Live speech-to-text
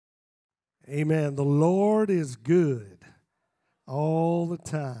Amen. The Lord is good all the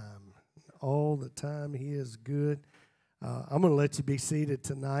time. All the time He is good. I'm going to let you be seated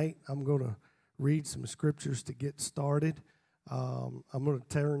tonight. I'm going to read some scriptures to get started. I'm going to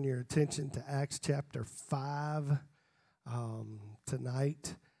turn your attention to Acts chapter 5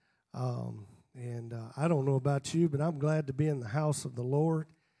 tonight. I don't know about you, but I'm glad to be in the house of the Lord.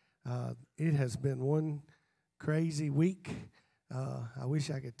 It has been one crazy week. I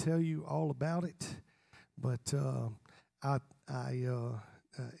wish I could tell you all about it, but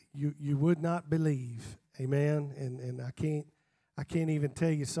you would not believe, amen. And I can't even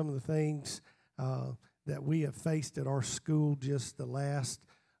tell you some of the things that we have faced at our school just the last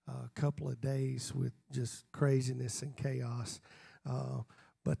couple of days with just craziness and chaos.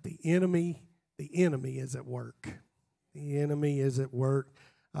 But the enemy is at work. The enemy is at work.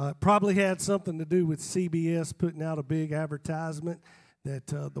 Probably had something to do with CBS putting out a big advertisement that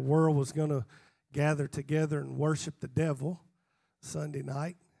the world was going to gather together and worship the devil Sunday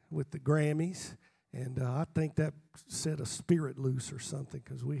night with the Grammys. And I think that set a spirit loose or something,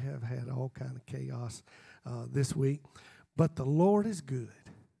 because we have had all kind of chaos this week. But the Lord is good.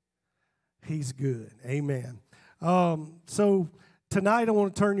 He's good. Amen. So tonight I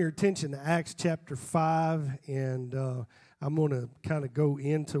want to turn your attention to Acts chapter 5, and I'm going to kind of go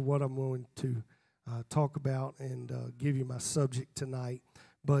into what I'm going to talk about and give you my subject tonight.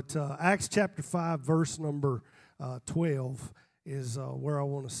 But Acts chapter 5, verse number 12 is where I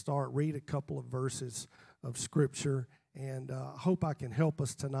want to start. Read a couple of verses of Scripture, and I hope I can help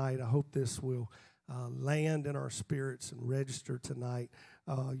us tonight. I hope this will land in our spirits and register tonight.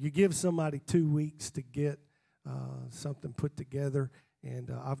 You give somebody 2 weeks to get something put together,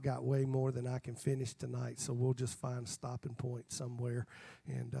 and I've got way more than I can finish tonight, so we'll just find a stopping point somewhere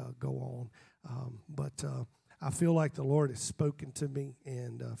and go on. But I feel like the Lord has spoken to me,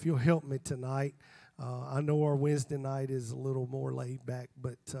 and if you'll help me tonight, I know our Wednesday night is a little more laid back,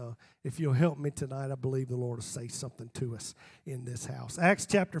 but if you'll help me tonight, I believe the Lord will say something to us in this house. Acts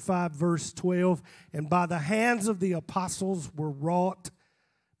chapter 5, verse 12, and by the hands of the apostles were wrought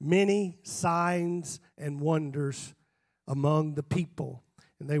many signs and wonders among the people,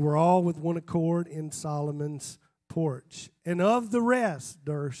 and they were all with one accord in Solomon's porch. And of the rest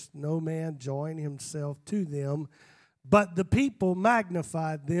durst no man join himself to them, but the people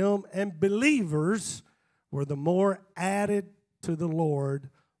magnified them, and believers were the more added to the Lord,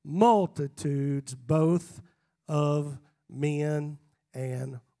 multitudes both of men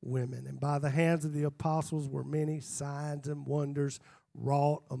and women. And by the hands of the apostles were many signs and wonders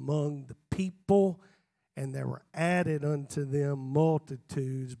wrought among the people, and there were added unto them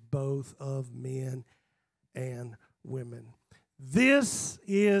multitudes both of men and women. This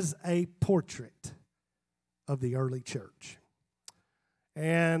is a portrait of the early church.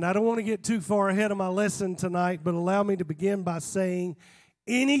 And I don't want to get too far ahead of my lesson tonight, but allow me to begin by saying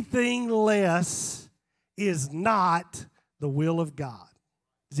anything less is not the will of God.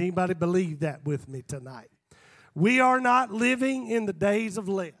 Does anybody believe that with me tonight? We are not living in the days of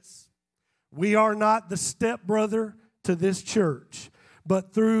less. We are not the stepbrother to this church,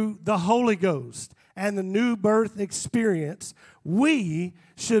 but through the Holy Ghost and the new birth experience, we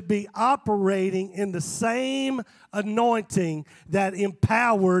should be operating in the same anointing that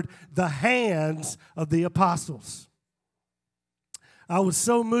empowered the hands of the apostles. I was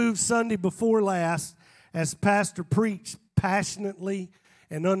so moved Sunday before last as Pastor preached passionately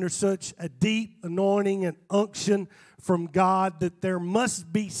and under such a deep anointing and unction from God that there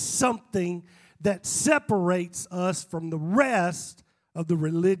must be something that separates us from the rest of the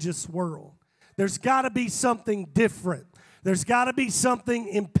religious world. There's got to be something different. There's got to be something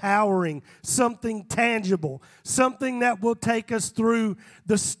empowering, something tangible, something that will take us through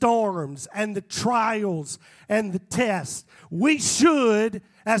the storms and the trials and the tests. We should,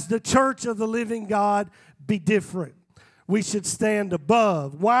 as the church of the living God, be different. We should stand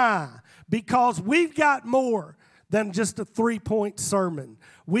above. Why? Because we've got more than just a 3-point sermon.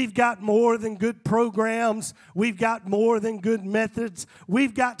 We've got more than good programs. We've got more than good methods.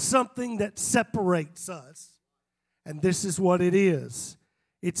 We've got something that separates us. And this is what it is.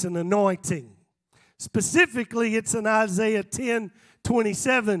 It's an anointing. Specifically, it's an Isaiah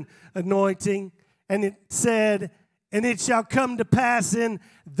 10:27 anointing. And it said, and it shall come to pass in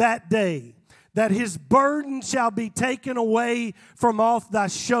that day that his burden shall be taken away from off thy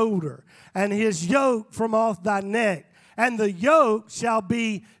shoulder, and his yoke from off thy neck, and the yoke shall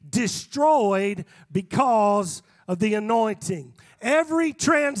be destroyed because of the anointing. Every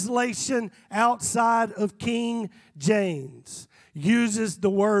translation outside of King James uses the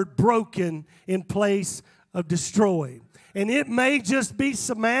word broken in place of destroyed. And it may just be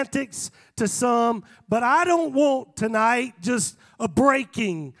semantics to some, but I don't want tonight just a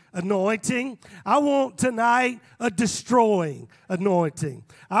breaking anointing. I want tonight a destroying anointing.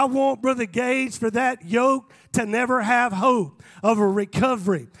 I want, Brother Gage, for that yoke to never have hope of a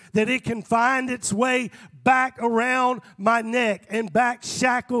recovery, that it can find its way back around my neck and back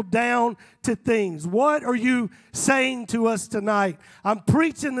shackled down to things. What are you saying to us tonight? I'm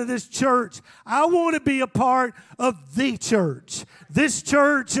preaching to this church. I want to be a part of the church. This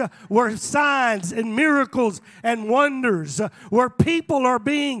church where signs and miracles and wonders, where people are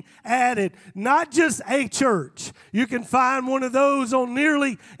being added, not just a church. You can find one of those on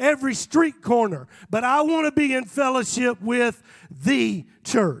nearly every street corner, but I want to be in fellowship with the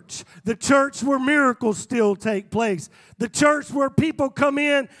church where miracles still take place, the church where people come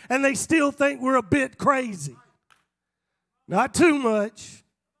in and they still think we're a bit crazy. Not too much,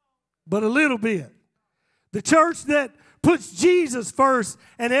 but a little bit. The church that puts Jesus first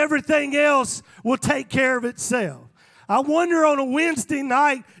and everything else will take care of itself. I wonder on a Wednesday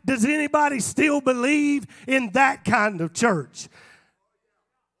night, does anybody still believe in that kind of church?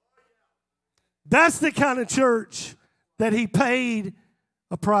 That's the kind of church that he paid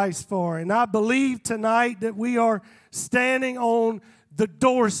a price for. And I believe tonight that we are standing on the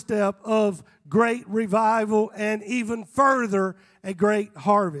doorstep of great revival and even further a great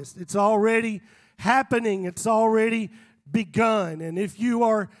harvest. It's already happening. It's already begun. And if you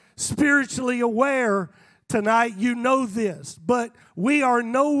are spiritually aware tonight, you know this. But we are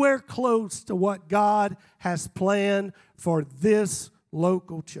nowhere close to what God has planned for this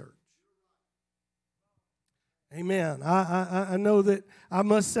local church. Amen. I know that I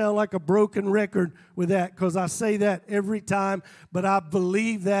must sound like a broken record with that because I say that every time, but I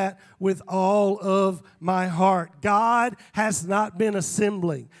believe that with all of my heart. God has not been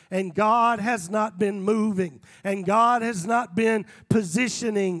assembling, and God has not been moving, and God has not been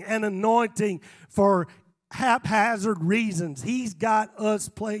positioning and anointing for haphazard reasons. He's got us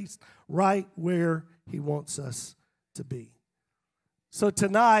placed right where He wants us to be. So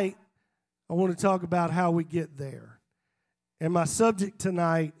tonight, I want to talk about how we get there. And my subject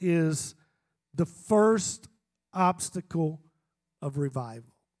tonight is the first obstacle of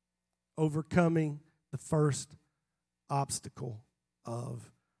revival. Overcoming the first obstacle of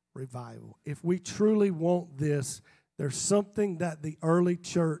revival. If we truly want this, there's something that the early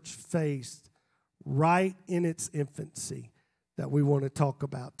church faced right in its infancy that we want to talk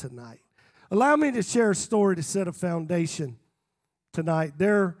about tonight. Allow me to share a story to set a foundation tonight.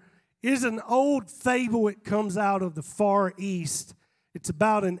 There is an old fable. It comes out of the Far East. It's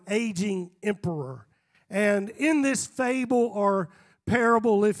about an aging emperor. And in this fable or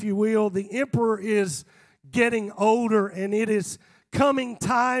parable, if you will, the emperor is getting older and it is coming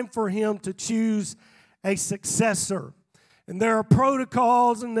time for him to choose a successor. And there are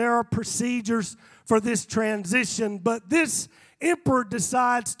protocols and there are procedures for this transition, but this emperor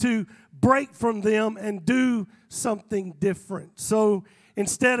decides to break from them and do something different. So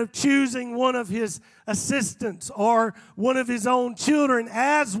instead of choosing one of his assistants or one of his own children,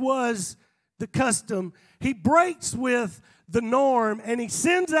 as was the custom, he breaks with the norm and he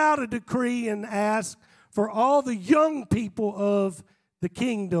sends out a decree and asks for all the young people of the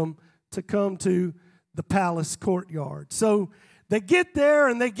kingdom to come to the palace courtyard. So they get there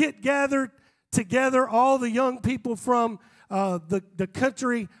and they get gathered together. All the young people from the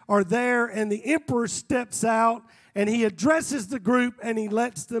country are there, and the emperor steps out and he addresses the group and he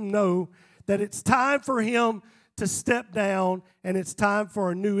lets them know that it's time for him to step down and it's time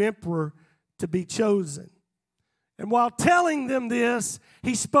for a new emperor to be chosen. And while telling them this,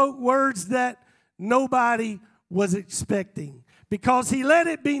 he spoke words that nobody was expecting, because he let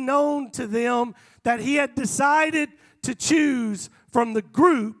it be known to them that he had decided to choose from the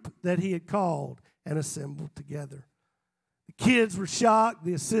group that he had called and assembled together. The kids were shocked.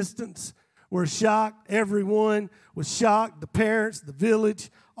 The assistants were shocked. Everyone was shocked. The parents, the village,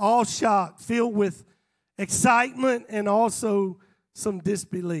 all shocked, filled with excitement and also some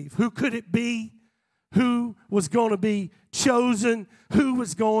disbelief. Who could it be? Who was going to be chosen? Who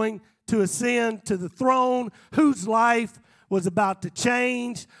was going to ascend to the throne? Whose life was about to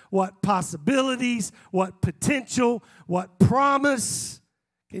change? What possibilities? What potential? What promise?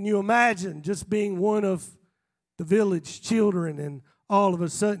 Can you imagine just being one of the village children, and all of a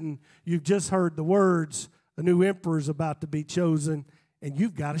sudden you've just heard the words, a new emperor is about to be chosen, and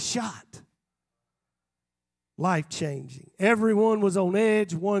you've got a shot. Life-changing. Everyone was on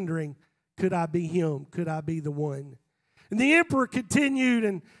edge wondering, could I be him? Could I be the one? And the emperor continued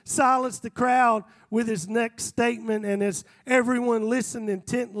and silenced the crowd with his next statement, and as everyone listened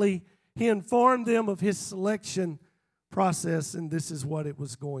intently, he informed them of his selection process, and this is what it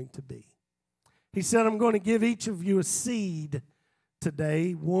was going to be. He said, I'm going to give each of you a seed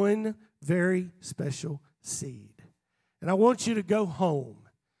today, one very special seed. And I want you to go home,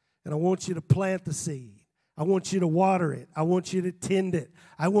 and I want you to plant the seed. I want you to water it. I want you to tend it.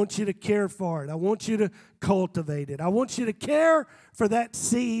 I want you to care for it. I want you to cultivate it. I want you to care for that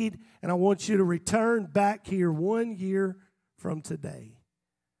seed, and I want you to return back here 1 year from today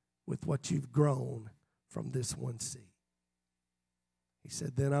with what you've grown from this one seed. He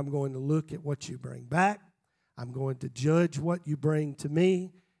said, then I'm going to look at what you bring back. I'm going to judge what you bring to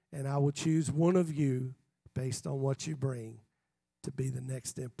me, and I will choose one of you based on what you bring to be the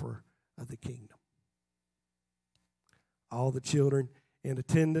next emperor of the kingdom. All the children in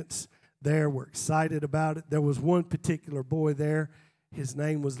attendance there were excited about it. There was one particular boy there. His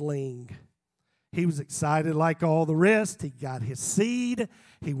name was Ling. He was excited like all the rest. He got his seed.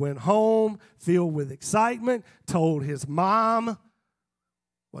 He went home filled with excitement, told his mom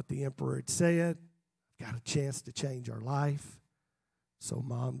what the emperor had said. Got a chance to change our life. So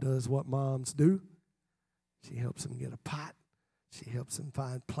mom does what moms do. She helps him get a pot. She helps him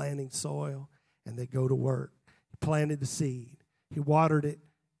find planting soil, and they go to work. He planted the seed. He watered it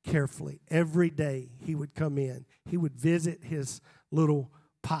carefully. Every day he would come in. He would visit his little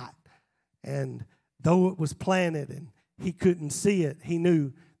pot. And though it was planted and he couldn't see it, he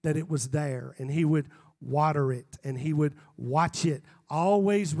knew that it was there. And he would water it and he would watch it,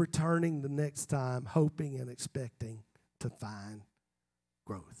 always returning the next time, hoping and expecting to find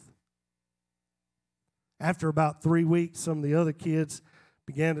growth. After about 3 weeks, some of the other kids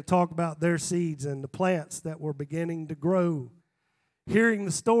began to talk about their seeds and the plants that were beginning to grow. Hearing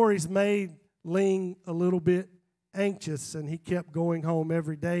the stories made Ling a little bit anxious, and he kept going home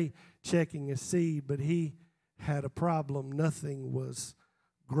every day checking his seed, but he had a problem. Nothing was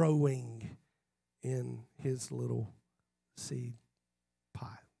growing in his little seed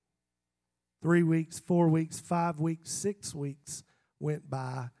pot. 3 weeks, 4 weeks, 5 weeks, 6 weeks went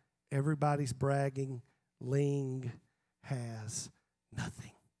by. Everybody's bragging. Ling has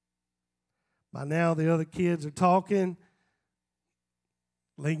nothing. By now, the other kids are talking.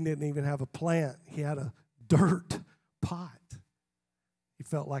 Ling didn't even have a plant. He had a dirt pot. He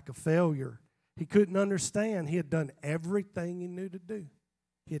felt like a failure. He couldn't understand. He had done everything he knew to do.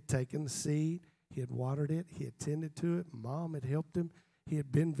 He had taken the seed. He had watered it. He had tended to it. Mom had helped him. He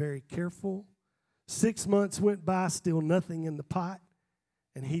had been very careful. 6 months went by, still nothing in the pot.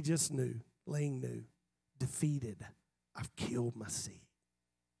 And he just knew, Ling knew, defeated. I've killed my seed.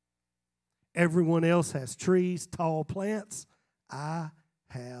 Everyone else has trees, tall plants. I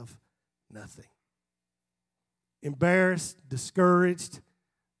have nothing. Embarrassed, discouraged,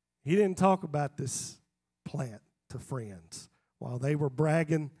 he didn't talk about this plant to friends. While they were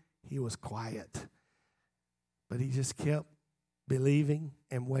bragging, he was quiet. But he just kept believing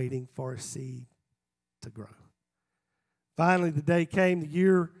and waiting for a seed to grow. Finally, the day came, the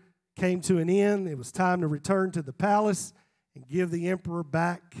year came to an end. It was time to return to the palace and give the emperor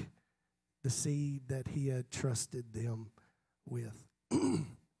back the seed that he had trusted them with.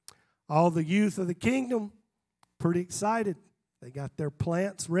 All the youth of the kingdom, pretty excited. They got their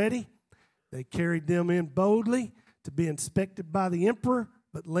plants ready. They carried them in boldly to be inspected by the emperor,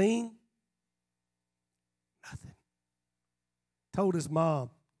 but Ling, nothing. Told his mom,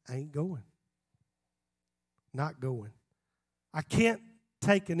 I ain't going. Not going. I can't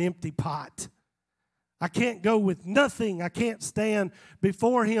take an empty pot. I can't go with nothing. I can't stand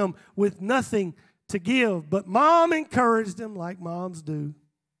before him with nothing to give. But mom encouraged him, like moms do,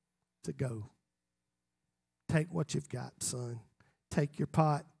 to go. Take what you've got, son. Take your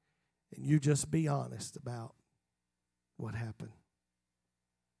pot, and you just be honest about what happened.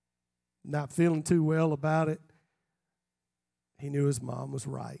 Not feeling too well about it. He knew his mom was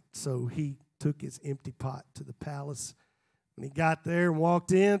right, so he took his empty pot to the palace. When he got there and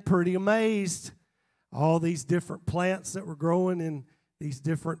walked in, pretty amazed. All these different plants that were growing in these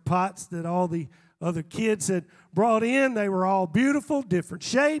different pots that all the other kids had brought in. They were all beautiful, different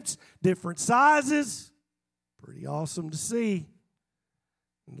shapes, different sizes. Pretty awesome to see.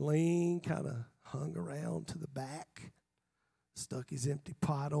 And Ling kind of hung around to the back, stuck his empty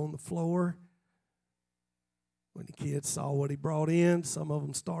pot on the floor. When the kids saw what he brought in, some of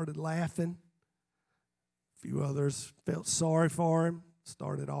them started laughing. A few others felt sorry for him,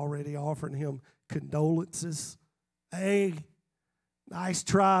 started already offering him condolences. Hey, nice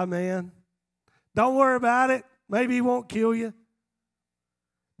try, man. Don't worry about it. Maybe he won't kill you.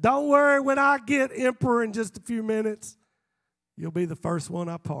 Don't worry, when I get emperor in just a few minutes, you'll be the first one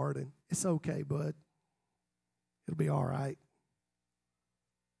I pardon. It's okay, bud. It'll be all right.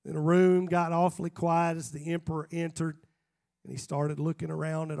 Then the room got awfully quiet as the emperor entered, and he started looking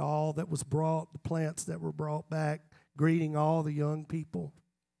around at all that was brought, the plants that were brought back, greeting all the young people.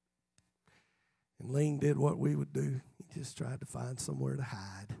 And Ling did what we would do. He just tried to find somewhere to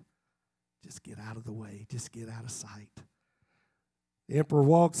hide. Just get out of the way. Just get out of sight. The emperor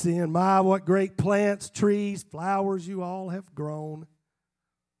walks in. My, what great plants, trees, flowers you all have grown.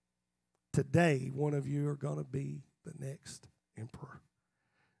 Today, one of you are going to be the next emperor.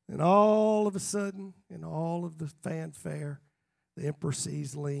 And all of a sudden, in all of the fanfare, the emperor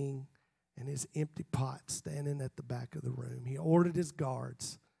sees Ling and his empty pot standing at the back of the room. He ordered his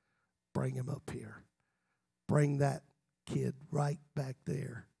guards, bring him up here. Bring that kid right back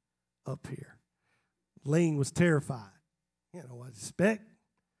there up here. Ling was terrified. You know what I expect?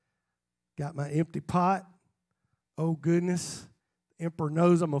 Got my empty pot. Oh, goodness. The emperor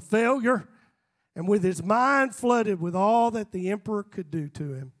knows I'm a failure. And with his mind flooded with all that the emperor could do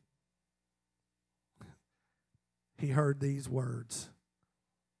to him, he heard these words.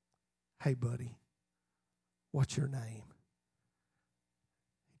 Hey, buddy, what's your name?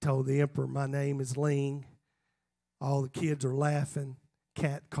 He told the emperor, my name is Ling. All the kids are laughing.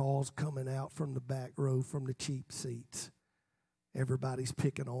 Cat calls coming out from the back row from the cheap seats. Everybody's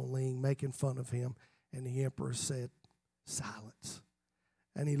picking on Ling, making fun of him. And the emperor said, silence.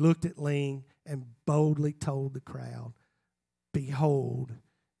 And he looked at Ling and boldly told the crowd, behold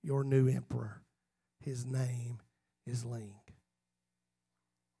your new emperor. His name is Ling.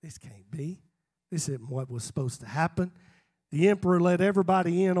 This can't be. This isn't what was supposed to happen. The emperor let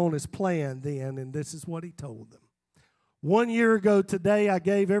everybody in on his plan then, and this is what he told them. 1 year ago today, I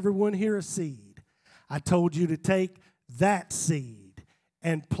gave everyone here a seed. I told you to take that seed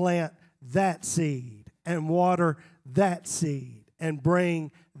and plant that seed and water that seed and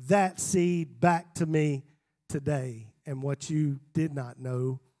bring that seed back to me today. And what you did not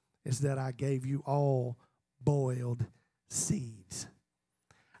know is that I gave you all boiled seeds.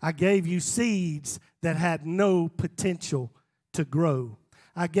 I gave you seeds that had no potential to grow.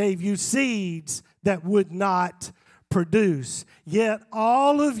 I gave you seeds that would not produce. Yet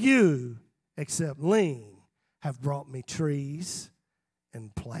all of you, except Ling, have brought me trees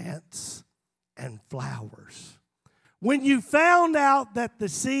and plants and flowers. When you found out that the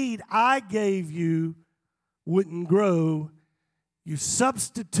seed I gave you wouldn't grow, you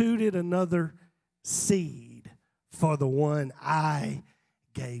substituted another seed for the one I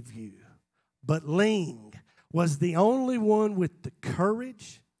gave you. But Ling was the only one with the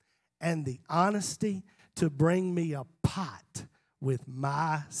courage and the honesty to bring me a pot with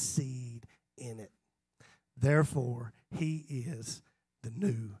my seed in it. Therefore, he is the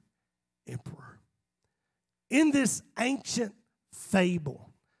new emperor. In this ancient fable,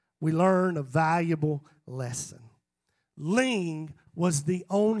 we learn a valuable lesson. Ling was the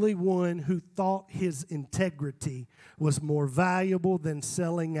only one who thought his integrity was more valuable than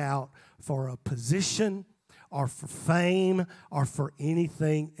selling out for a position or for fame or for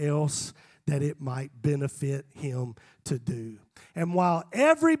anything else that it might benefit him to do. And while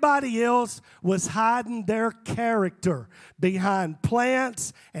everybody else was hiding their character behind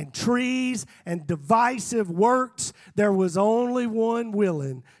plants and trees and divisive works, there was only one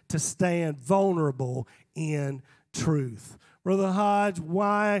willing to stand vulnerable in truth. Brother Hodge,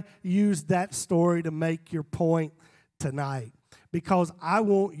 why use that story to make your point tonight? Because I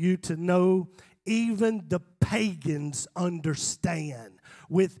want you to know even the pagans understand.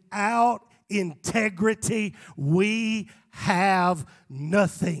 Without integrity, we have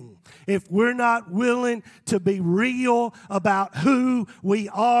nothing. If we're not willing to be real about who we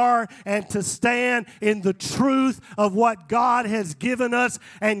are and to stand in the truth of what God has given us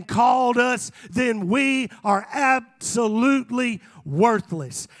and called us, then we are absolutely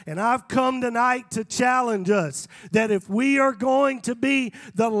worthless. And I've come tonight to challenge us that if we are going to be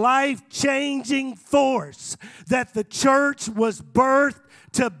the life-changing force that the church was birthed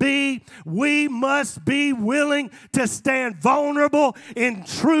to be, we must be willing to stand vulnerable in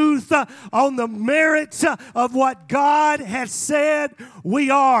truth on the merits of what God has said we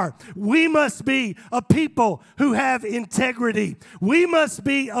are. We must be a people who have integrity. We must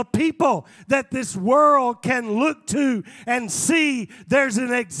be a people that this world can look to and see there's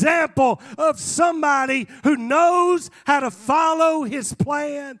an example of somebody who knows how to follow his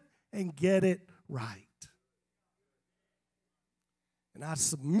plan and get it right. And I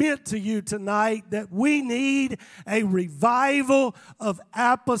submit to you tonight that we need a revival of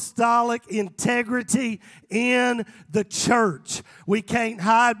apostolic integrity in the church. We can't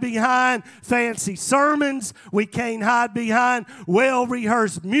hide behind fancy sermons. We can't hide behind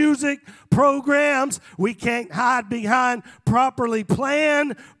well-rehearsed music programs. We can't hide behind properly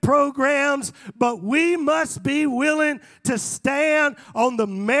planned programs. But we must be willing to stand on the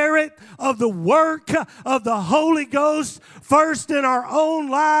merit of the work of the Holy Ghost, first in our own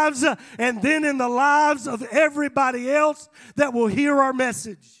lives and then in the lives of everybody else that will hear our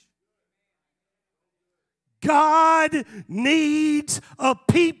message. God needs a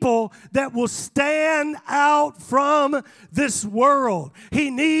people that will stand out from this world. He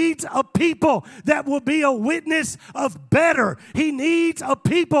needs a people that will be a witness of better. He needs a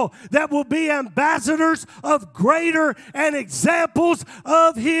people that will be ambassadors of greater and examples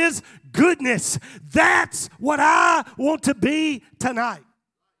of His goodness. That's what I want to be tonight.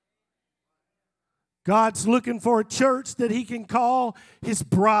 God's looking for a church that He can call His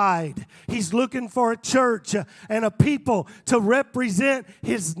bride. He's looking for a church and a people to represent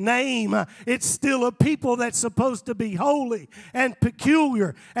His name. It's still a people that's supposed to be holy and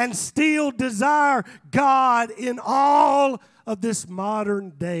peculiar and still desire God in all of this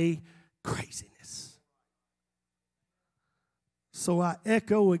modern day craziness. So I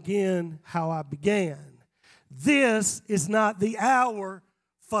echo again how I began. This is not the hour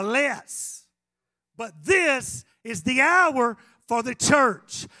for less. But this is the hour for the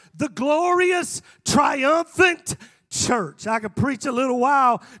church, the glorious, triumphant church. I could preach a little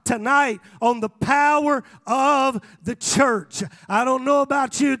while tonight on the power of the church. I don't know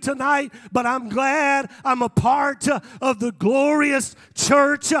about you tonight, but I'm glad I'm a part of the glorious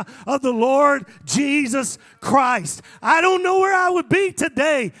church of the Lord Jesus Christ. I don't know where I would be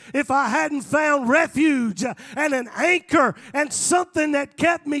today if I hadn't found refuge and an anchor and something that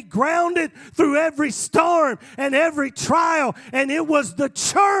kept me grounded through every storm and every trial. And it was the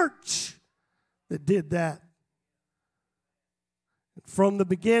church that did that. From the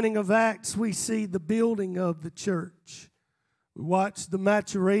beginning of Acts, we see the building of the church. We watch the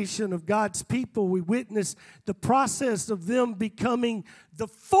maturation of God's people. We witness the process of them becoming the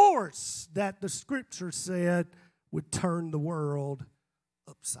force that the Scripture said would turn the world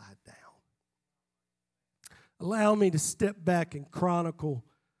upside down. Allow me to step back and chronicle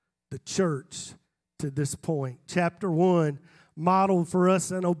the church to this point. Chapter 1 modeled for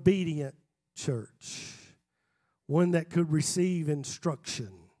us an obedient church. One that could receive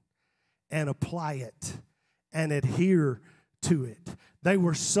instruction and apply it and adhere to it. They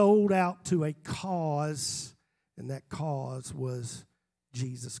were sold out to a cause, and that cause was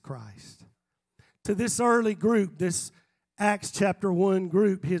Jesus Christ. To this early group, this Acts chapter 1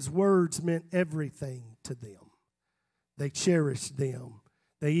 group, His words meant everything to them. They cherished them.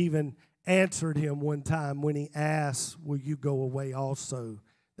 They even answered Him one time when He asked, "Will you go away also?"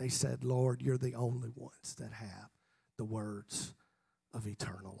 They said, "Lord, you're the only ones that have the words of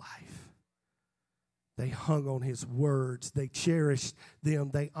eternal life." They hung on His words. They cherished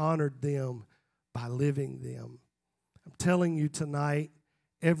them. They honored them by living them. I'm telling you tonight,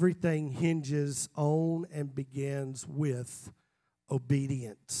 everything hinges on and begins with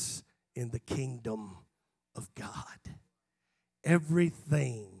obedience in the kingdom of God.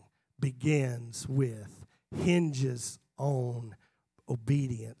 Everything begins with, hinges on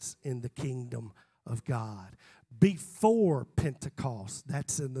obedience in the kingdom of God. Before Pentecost,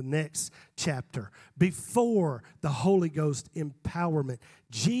 that's in the next chapter, before the Holy Ghost empowerment,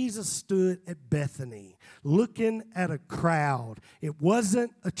 Jesus stood at Bethany looking at a crowd. It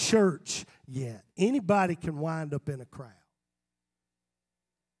wasn't a church yet. Anybody can wind up in a crowd.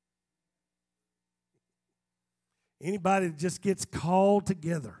 Anybody that just gets called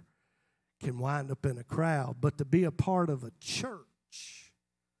together can wind up in a crowd. But to be a part of a church,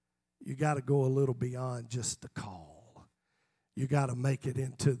 you got to go a little beyond just the call. You got to make it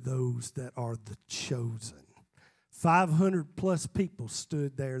into those that are the chosen. 500 plus people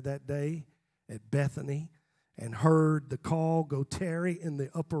stood there that day at Bethany and heard the call, "Go tarry in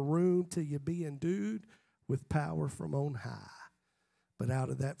the upper room till you be endued with power from on high." But out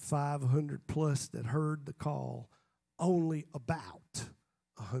of that 500 plus that heard the call, only about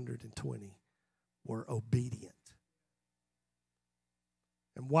 120 were obedient.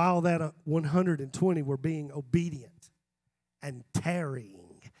 And while that 120 were being obedient and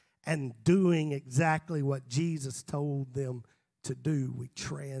tarrying and doing exactly what Jesus told them to do, we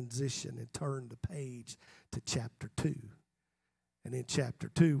transition and turn the page to chapter 2. And in chapter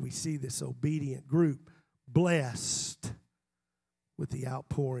 2, we see this obedient group blessed with the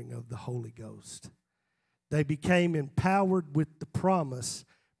outpouring of the Holy Ghost. They became empowered with the promise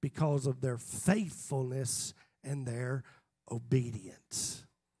because of their faithfulness and their obedience.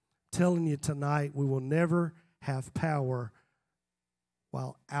 I'm telling you tonight, we will never have power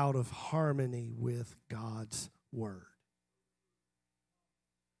while out of harmony with God's word.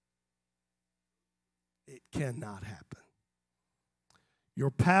 It cannot happen. Your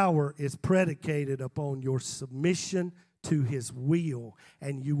power is predicated upon your submission to his will,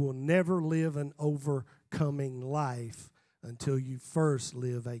 and you will never live an overcoming life until you first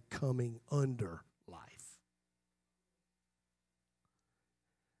live a coming under life.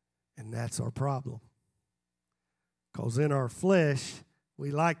 And that's our problem. Because in our flesh, we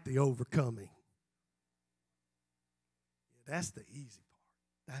like the overcoming. That's the easy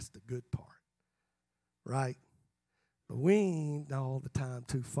part. That's the good part. Right? But we ain't all the time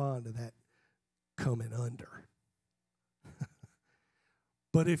too fond of that coming under.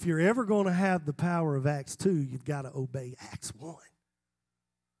 But if you're ever going to have the power of Acts 2, you've got to obey Acts 1.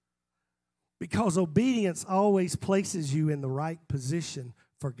 Because obedience always places you in the right position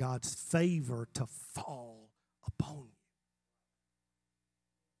for God's favor to fall upon you.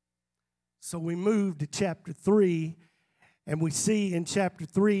 So we move to chapter 3, and we see in chapter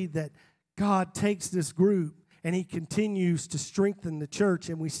 3 that God takes this group and he continues to strengthen the church,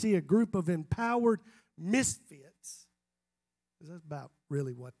 and we see a group of empowered misfits. That's about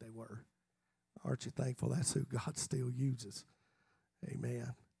really what they were. Aren't you thankful that's who God still uses?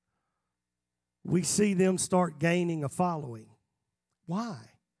 Amen. We see them start gaining a following. Why?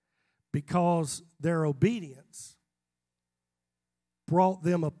 Because their obedience brought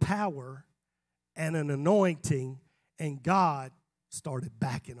them a power and an anointing, and God started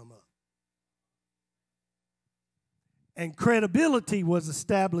backing them up. And credibility was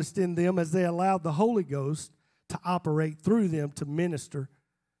established in them as they allowed the Holy Ghost to operate through them to minister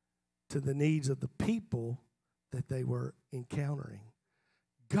to the needs of the people that they were encountering.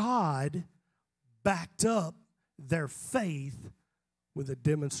 God backed up their faith with a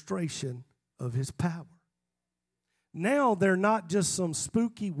demonstration of his power. Now they're not just some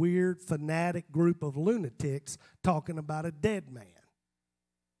spooky, weird, fanatic group of lunatics talking about a dead man.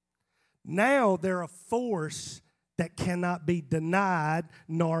 Now they're a force that cannot be denied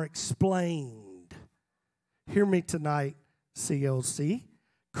nor explained. Hear me tonight, CLC.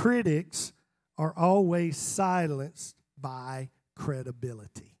 Critics are always silenced by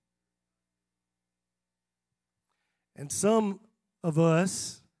credibility. And some of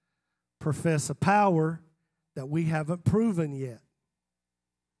us profess a power that we haven't proven yet.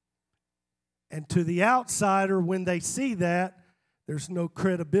 And to the outsider, when they see that, there's no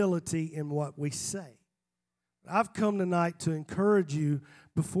credibility in what we say. I've come tonight to encourage you,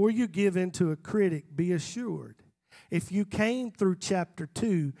 before you give in to a critic, be assured. If you came through chapter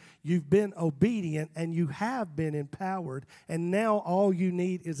 2, you've been obedient and you have been empowered, and now all you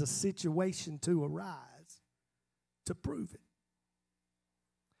need is a situation to arise to prove it.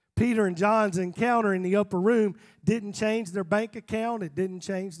 Peter and John's encounter in the upper room didn't change their bank account. It didn't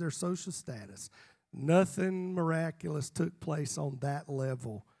change their social status. Nothing miraculous took place on that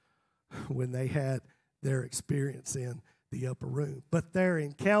level when they had their experience in the upper room. But their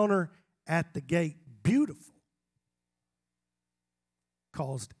encounter at the gate, beautiful,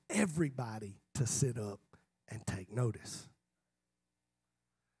 caused everybody to sit up and take notice.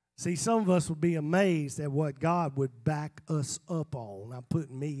 See, some of us would be amazed at what God would back us up on. I'm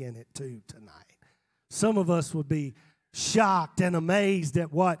putting me in it too tonight. Some of us would be shocked and amazed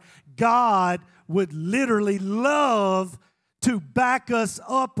at what God would literally love to back us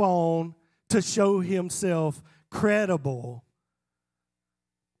up on to show himself credible.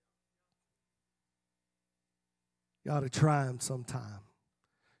 You ought to try him sometime.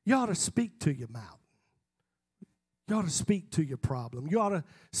 You ought to speak to your mouth. You ought to speak to your problem. You ought to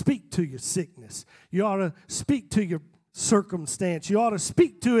speak to your sickness. You ought to speak to your circumstance. You ought to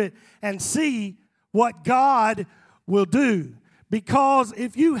speak to it and see what God will do. Because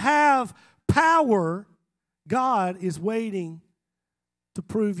if you have power, God is waiting to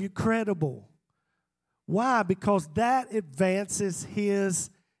prove you credible. Why? Because that advances his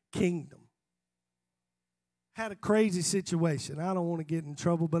kingdom. Had a crazy situation. I don't want to get in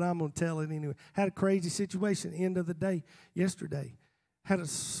trouble, but I'm going to tell it anyway. Had a crazy situation end of the day yesterday. Had a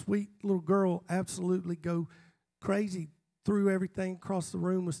sweet little girl absolutely go crazy, threw everything across the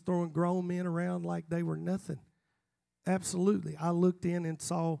room, was throwing grown men around like they were nothing. Absolutely. I looked in and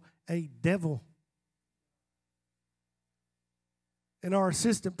saw a devil. And our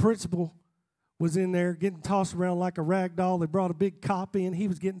assistant principal was in there getting tossed around like a rag doll. They brought a big cop in. He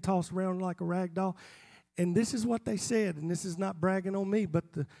was getting tossed around like a rag doll. And this is what they said, and this is not bragging on me,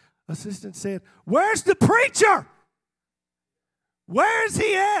 but the assistant said, "Where's the preacher? Where's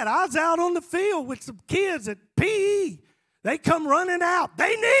he at?" I was out on the field with some kids at PE. They come running out.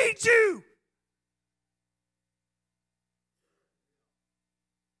 "They need you."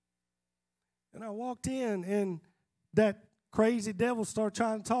 And I walked in, and that crazy devil started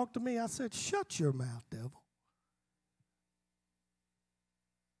trying to talk to me. I said, "Shut your mouth, devil."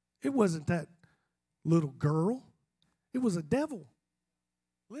 It wasn't that little girl. It was a devil.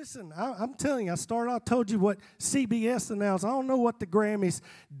 Listen, I'm telling you, I told you what CBS announced. I don't know what the Grammys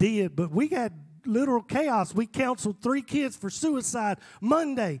did, but we had literal chaos. We counseled 3 kids for suicide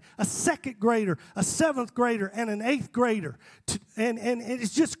Monday, a 2nd grader, a 7th grader, and an 8th grader. And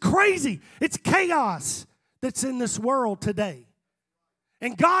it's just crazy. It's chaos that's in this world today.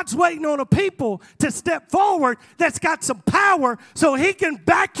 And God's waiting on a people to step forward that's got some power so he can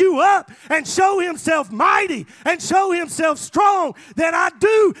back you up and show himself mighty and show himself strong, that I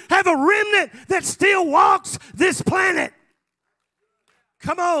do have a remnant that still walks this planet.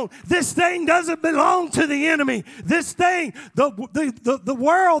 Come on, this thing doesn't belong to the enemy. This thing, the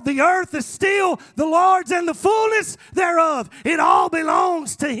world, the earth is still the Lord's and the fullness thereof. It all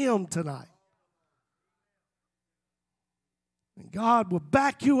belongs to him tonight. And God will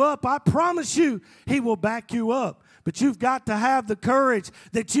back you up. I promise you, he will back you up. But you've got to have the courage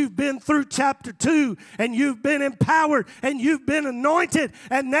that you've been through chapter 2 and you've been empowered and you've been anointed.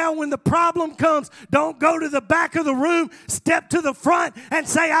 And now when the problem comes, don't go to the back of the room. Step to the front and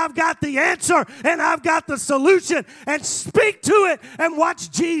say, "I've got the answer and I've got the solution," and speak to it and watch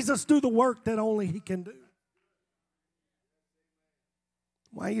Jesus do the work that only he can do.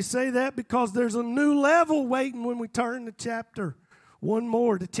 Why you say that? Because there's a new level waiting when we turn to chapter 1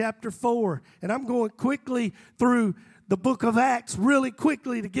 more, to chapter 4. And I'm going quickly through the book of Acts really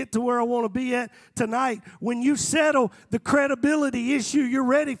quickly to get to where I want to be at tonight. When you settle the credibility issue, you're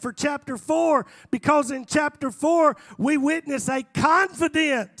ready for chapter 4, because in chapter 4 we witness a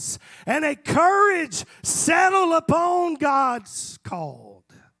confidence and a courage settle upon God's call.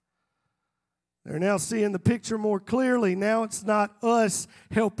 They're now seeing the picture more clearly. Now it's not us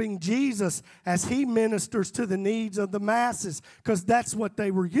helping Jesus as he ministers to the needs of the masses, because that's what they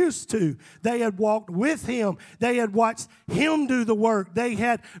were used to. They had walked with him. They had watched him do the work. They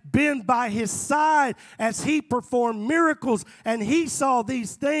had been by his side as he performed miracles, and he saw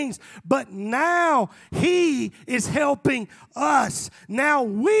these things. But now he is helping us. Now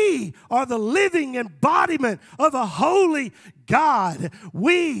we are the living embodiment of a holy God.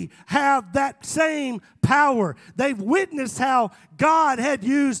 We have that same power. They've witnessed how God had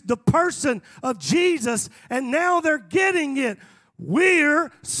used the person of Jesus, and now they're getting it.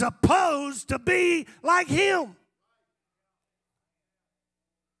 We're supposed to be like him.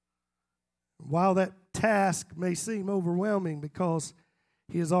 While that task may seem overwhelming because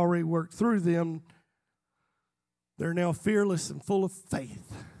he has already worked through them, they're now fearless and full of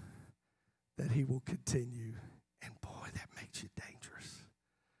faith that he will continue. And boy, that makes you dangerous.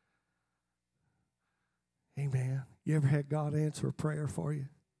 Amen. You ever had God answer a prayer for you?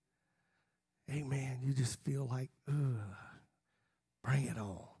 Amen. You just feel like, bring it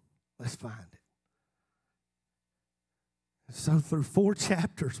on. Let's find it. So through 4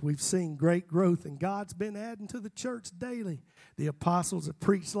 chapters, we've seen great growth, and God's been adding to the church daily. The apostles have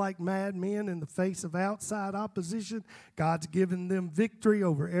preached like madmen in the face of outside opposition. God's given them victory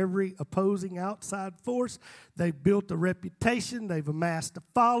over every opposing outside force. They've built a reputation. They've amassed a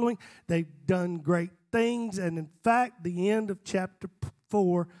following. They've done great things. And in fact, the end of chapter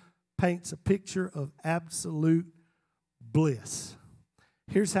 4 paints a picture of absolute bliss.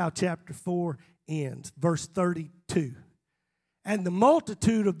 Here's how chapter 4 ends. Verse 32. And the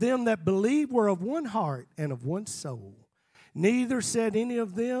multitude of them that believed were of one heart and of one soul. Neither said any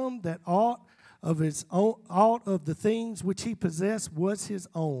of them that aught of the things which he possessed was his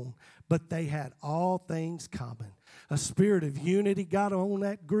own, but they had all things common. A spirit of unity got on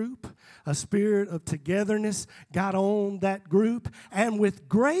that group. A spirit of togetherness got on that group. And with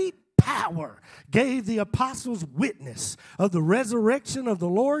great power gave the apostles witness of the resurrection of the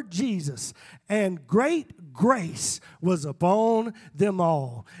Lord Jesus, and great grace was upon them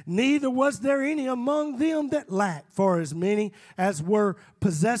all. Neither was there any among them that lacked, for as many as were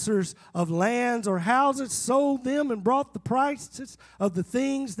possessors of lands or houses sold them and brought the prices of the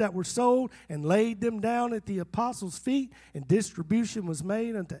things that were sold and laid them down at the apostles' feet, and distribution was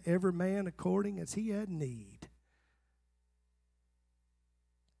made unto every man according as he had need.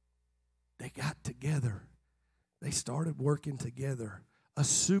 They got together. They started working together. A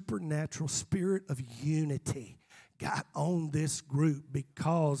supernatural spirit of unity got on this group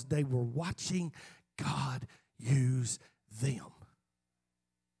because they were watching God use them.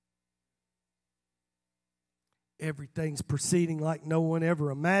 Everything's proceeding like no one ever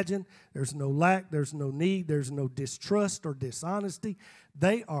imagined. There's no lack, there's no need, there's no distrust or dishonesty.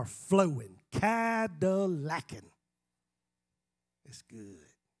 They are flowing, Cadillacing. It's good,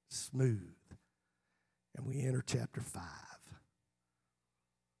 smooth. And we enter chapter 5.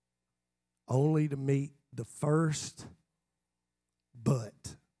 Only to meet the first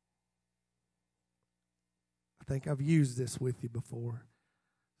but. I think I've used this with you before.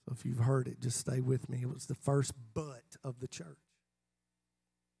 So if you've heard it, just stay with me. It was the first but of the church.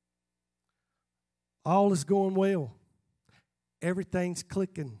 All is going well. Everything's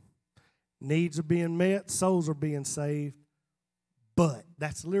clicking. Needs are being met. Souls are being saved. But.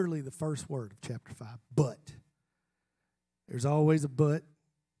 That's literally the first word of chapter 5. But. There's always a but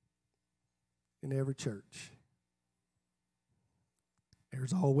in every church.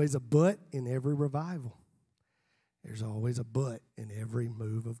 There's always a but in every revival. There's always a but in every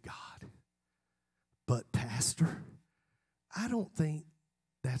move of God. But, Pastor, I don't think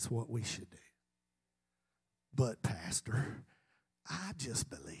that's what we should do. But, Pastor, I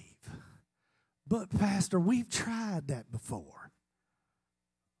just believe. But, Pastor, we've tried that before.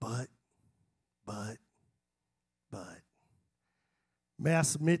 But. May I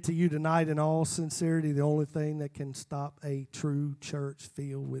submit to you tonight in all sincerity, the only thing that can stop a true church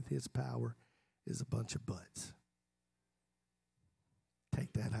filled with His power is a bunch of buts.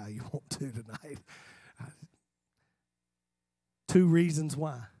 Take that how you want to tonight. 2 reasons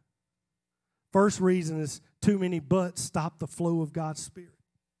why. First reason is too many buts stop the flow of God's Spirit.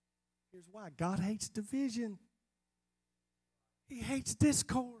 Here's why. God hates division. He hates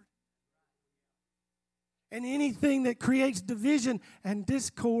discord. And anything that creates division and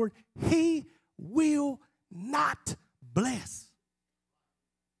discord, He will not bless.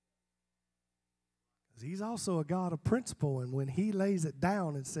 He's also a God of principle, and when He lays it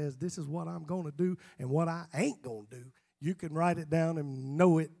down and says, this is what I'm going to do and what I ain't going to do, you can write it down and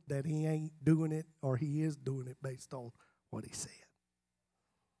know it that He ain't doing it or He is doing it based on what He said.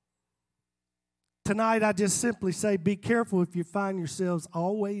 Tonight, I just simply say, be careful if you find yourselves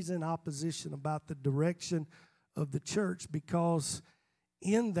always in opposition about the direction of the church, because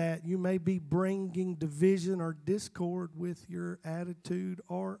in that you may be bringing division or discord with your attitude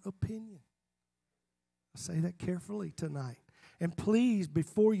or opinion. I say that carefully tonight. And please,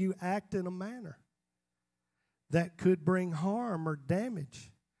 before you act in a manner that could bring harm or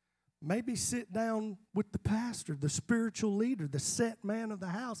damage, maybe sit down with the pastor, the spiritual leader, the set man of the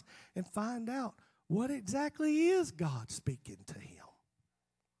house, and find out what exactly is God speaking to him.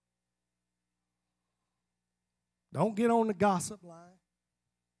 Don't get on the gossip line.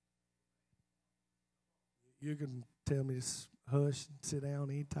 You can tell me to hush and sit down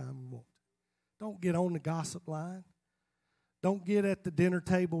anytime you want. Don't get on the gossip line. Don't get at the dinner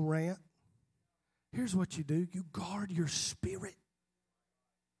table rant. Here's what you do. You guard your spirit.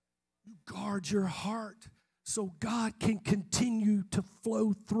 You guard your heart so God can continue to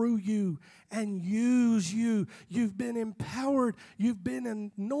flow through you and use you. You've been empowered. You've been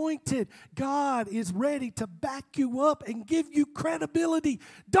anointed. God is ready to back you up and give you credibility.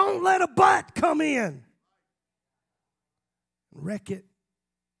 Don't let a but come in. Wreck it.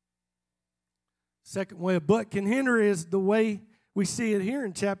 Second way a but can hinder is the way we see it here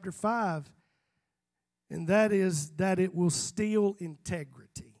in chapter 5. And that is that it will steal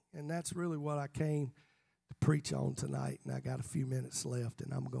integrity. And that's really what I came to preach on tonight. And I got a few minutes left,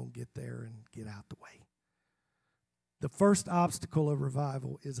 and I'm going to get there and get out the way. The first obstacle of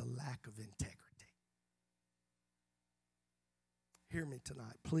revival is a lack of integrity. Hear me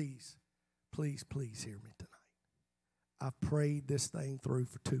tonight. Please, please, please hear me tonight. I've prayed this thing through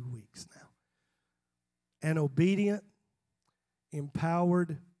for 2 weeks now. An obedient,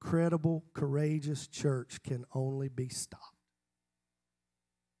 empowered, credible, courageous church can only be stopped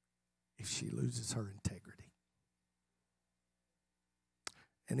if she loses her integrity.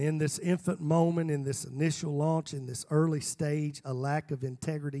 And in this infant moment, in this initial launch, in this early stage, a lack of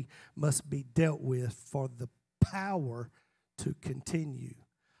integrity must be dealt with for the power to continue.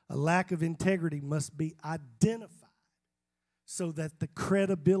 A lack of integrity must be identified so that the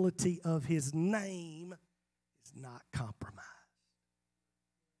credibility of His name is not compromised.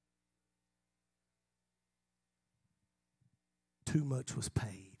 Too much was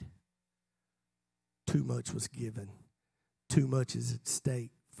paid. Too much was given. Too much is at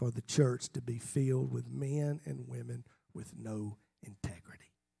stake for the church to be filled with men and women with no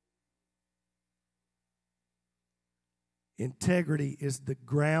integrity. Integrity is the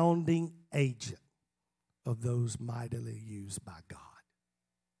grounding agent of those mightily used by God.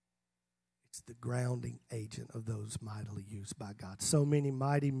 It's the grounding agent of those mightily used by God. So many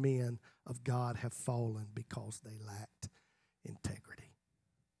mighty men of God have fallen because they lacked integrity.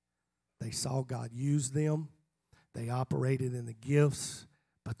 They saw God use them. They operated in the gifts,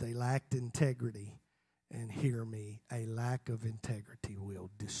 but they lacked integrity. And hear me, a lack of integrity will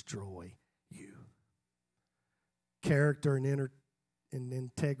destroy you. Character and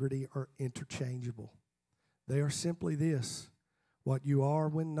integrity are interchangeable. They are simply this: what you are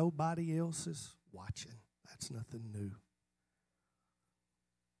when nobody else is watching. That's nothing new.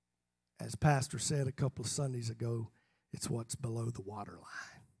 As Pastor said a couple of Sundays ago, it's what's below the waterline.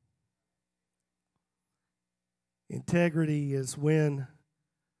 Integrity is when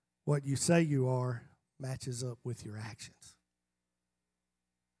what you say you are matches up with your actions.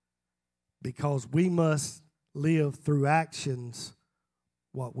 Because we must live through actions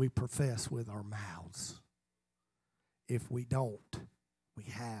what we profess with our mouths. If we don't, we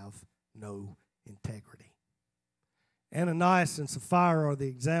have no integrity. Ananias and Sapphira are the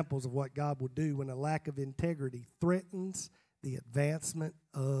examples of what God will do when a lack of integrity threatens the advancement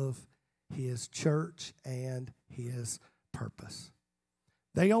of His church and His purpose.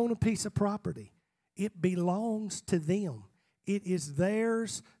 They own a piece of property. It belongs to them. It is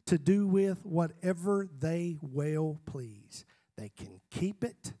theirs to do with whatever they well please. They can keep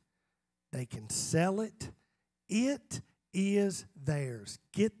it. They can sell it. It is theirs.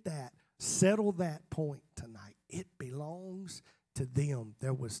 Get that. Settle that point tonight. It belongs to them.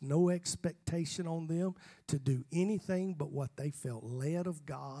 There was no expectation on them to do anything but what they felt led of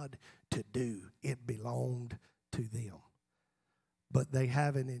God to do. It belonged to them. But they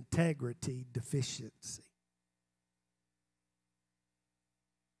have an integrity deficiency.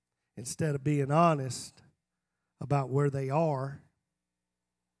 Instead of being honest about where they are,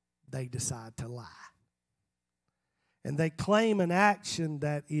 they decide to lie. And they claim an action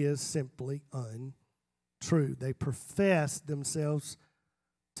that is simply untrue. They profess themselves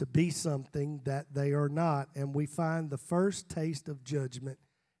to be something that they are not. And we find the first taste of judgment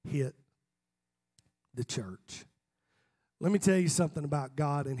hit the church. Let me tell you something about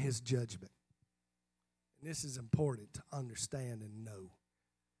God and His judgment. And this is important to understand and know.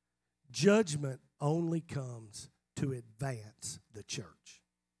 Judgment only comes to advance the church.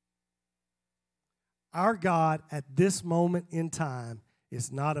 Our God at this moment in time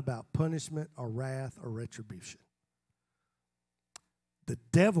is not about punishment or wrath or retribution. The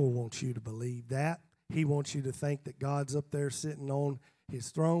devil wants you to believe that. He wants you to think that God's up there sitting on His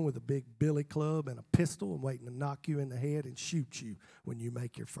throne with a big billy club and a pistol and waiting to knock you in the head and shoot you when you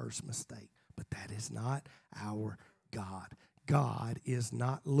make your first mistake. But that is not our God. God is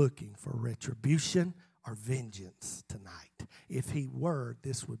not looking for retribution or vengeance tonight. If He were,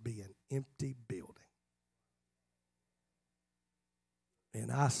 this would be an empty building. And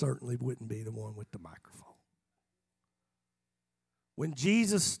I certainly wouldn't be the one with the microphone. When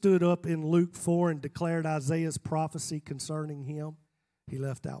Jesus stood up in Luke 4 and declared Isaiah's prophecy concerning Him, He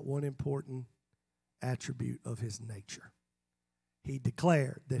left out one important attribute of His nature. He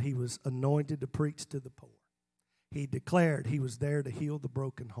declared that He was anointed to preach to the poor. He declared He was there to heal the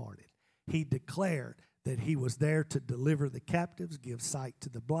brokenhearted. He declared that He was there to deliver the captives, give sight to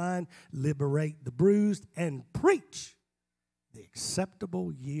the blind, liberate the bruised, and preach the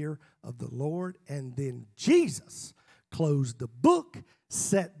acceptable year of the Lord. And then Jesus closed the book,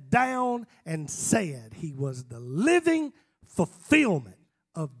 sat down, and said He was the living fulfillment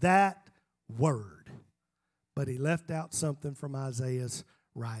of that word. But He left out something from Isaiah's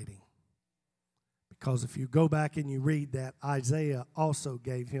writing. Because if you go back and you read that, Isaiah also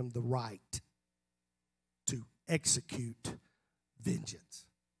gave him the right to execute vengeance.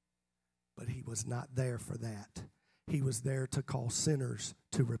 But he was not there for that. He was there to call sinners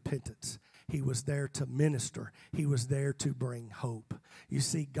to repentance. He was there to minister. He was there to bring hope. You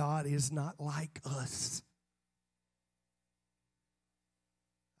see, God is not like us.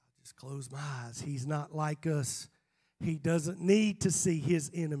 I'll just close my eyes. He's not like us. He doesn't need to see His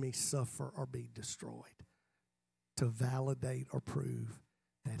enemies suffer or be destroyed to validate or prove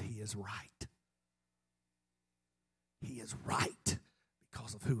that He is right. He is right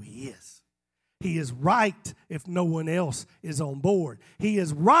because of who He is. He is right if no one else is on board. He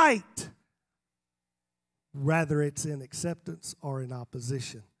is right whether it's in acceptance or in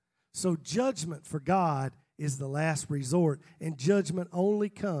opposition. So judgment for God is the last resort, and judgment only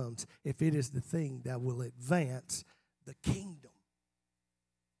comes if it is the thing that will advance the kingdom.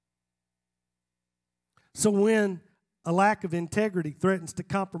 So when a lack of integrity threatens to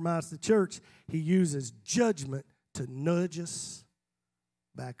compromise the church, He uses judgment to nudge us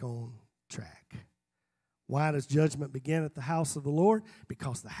back on track. Why does judgment begin at the house of the Lord?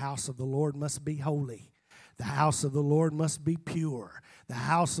 Because the house of the Lord must be holy. The house of the Lord must be pure. The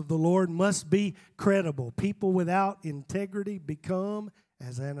house of the Lord must be credible. People without integrity become,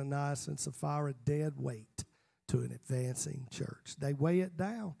 as Ananias and Sapphira, dead weight to an advancing church. They weigh it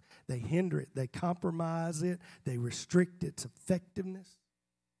down. They hinder it. They compromise it. They restrict its effectiveness.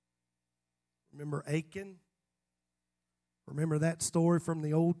 Remember Achan? Remember that story from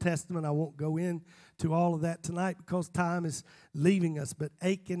the Old Testament? I won't go into all of that tonight because time is leaving us. But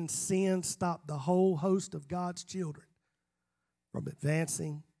Achan's sin stopped the whole host of God's children from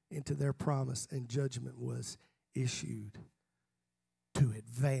advancing into their promise, and judgment was issued to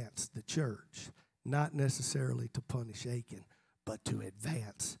advance the church, not necessarily to punish Achan, but to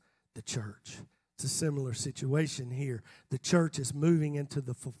advance the church. It's a similar situation here. The church is moving into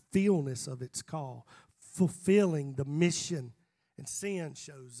the fulfillment of its call, fulfilling the mission, and sin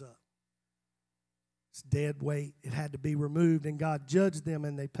shows up. It's dead weight. It had to be removed, and God judged them,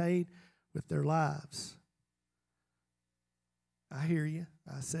 and they paid with their lives. I hear you.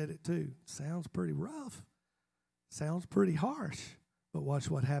 I said it too. Sounds pretty rough. Sounds pretty harsh. But watch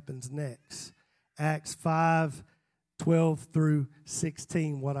what happens next. Acts 5:12 through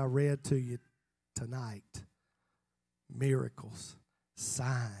 16, what I read to you tonight. Miracles,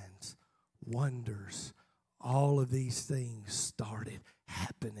 signs, wonders, all of these things started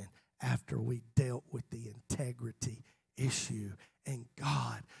happening after we dealt with the integrity issue. And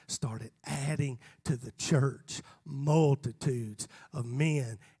God started adding to the church multitudes of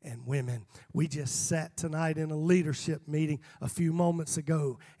men and women. We just sat tonight in a leadership meeting a few moments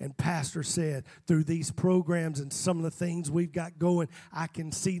ago, and Pastor said, through these programs and some of the things we've got going, I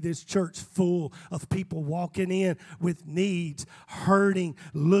can see this church full of people walking in with needs, hurting,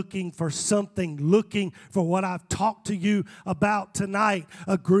 looking for something, looking for what I've talked to you about tonight.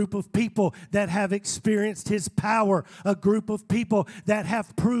 A group of people that have experienced His power, a group of people that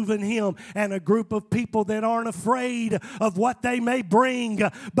have proven Him, and a group of people that aren't afraid of what they may bring,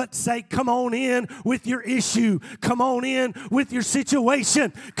 but say, come on in with your issue. Come on in with your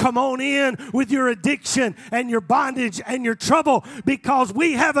situation. Come on in with your addiction and your bondage and your trouble, because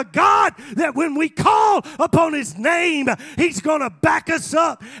we have a God that when we call upon His name, He's going to back us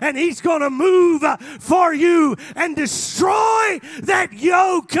up, and He's going to move for you and destroy that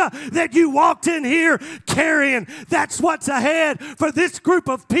yoke that you walked in here carrying. That's what's ahead for this group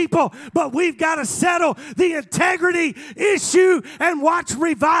of people, but we've got to settle the integrity issue and watch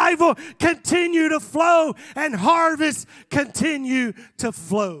revival continue to flow and harvest continue to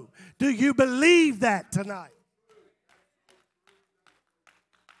flow. Do you believe that tonight?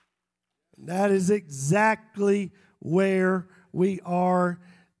 That is exactly where we are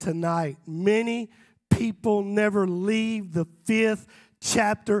tonight. Many people never leave the 5th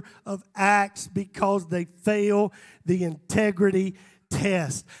chapter of Acts because they fail the integrity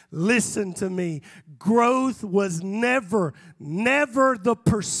test. Listen to me. Growth was never the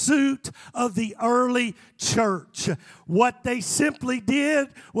pursuit of the early church. What they simply did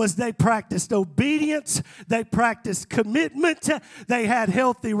was they practiced obedience, they practiced commitment, they had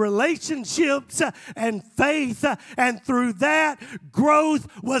healthy relationships and faith, and through that, growth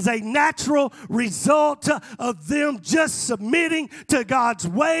was a natural result of them just submitting to God's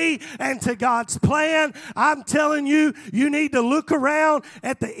way and to God's plan. I'm telling you, you need to look around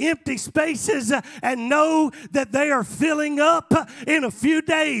at the empty spaces and know that they are filling up in a few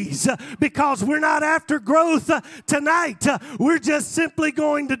days, because we're not after growth tonight. We're just simply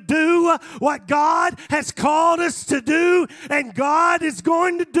going to do what God has called us to do, and God is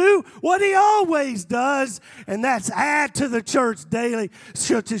going to do what He always does, and that's add to the church daily.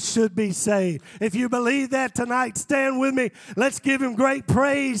 Churches should be saved. If you believe that tonight, stand with me. Let's give Him great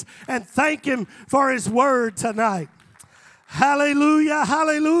praise and thank Him for His word tonight. Hallelujah,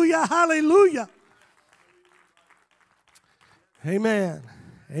 hallelujah, hallelujah. Amen.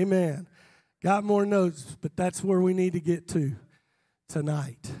 Amen. Got more notes, but that's where we need to get to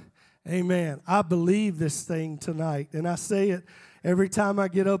tonight. Amen. I believe this thing tonight, and I say it every time I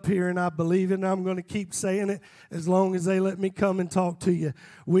get up here, and I believe it, and I'm going to keep saying it as long as they let me come and talk to you.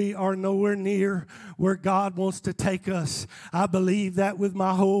 We are nowhere near where God wants to take us. I believe that with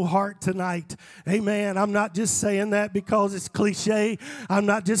my whole heart tonight. Amen. I'm not just saying that because it's cliche. I'm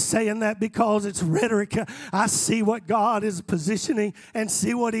not just saying that because it's rhetoric. I see what God is positioning and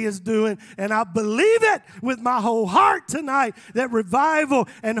see what He is doing, and I believe it with my whole heart tonight that revival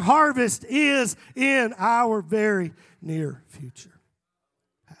and harvest is in our very near future.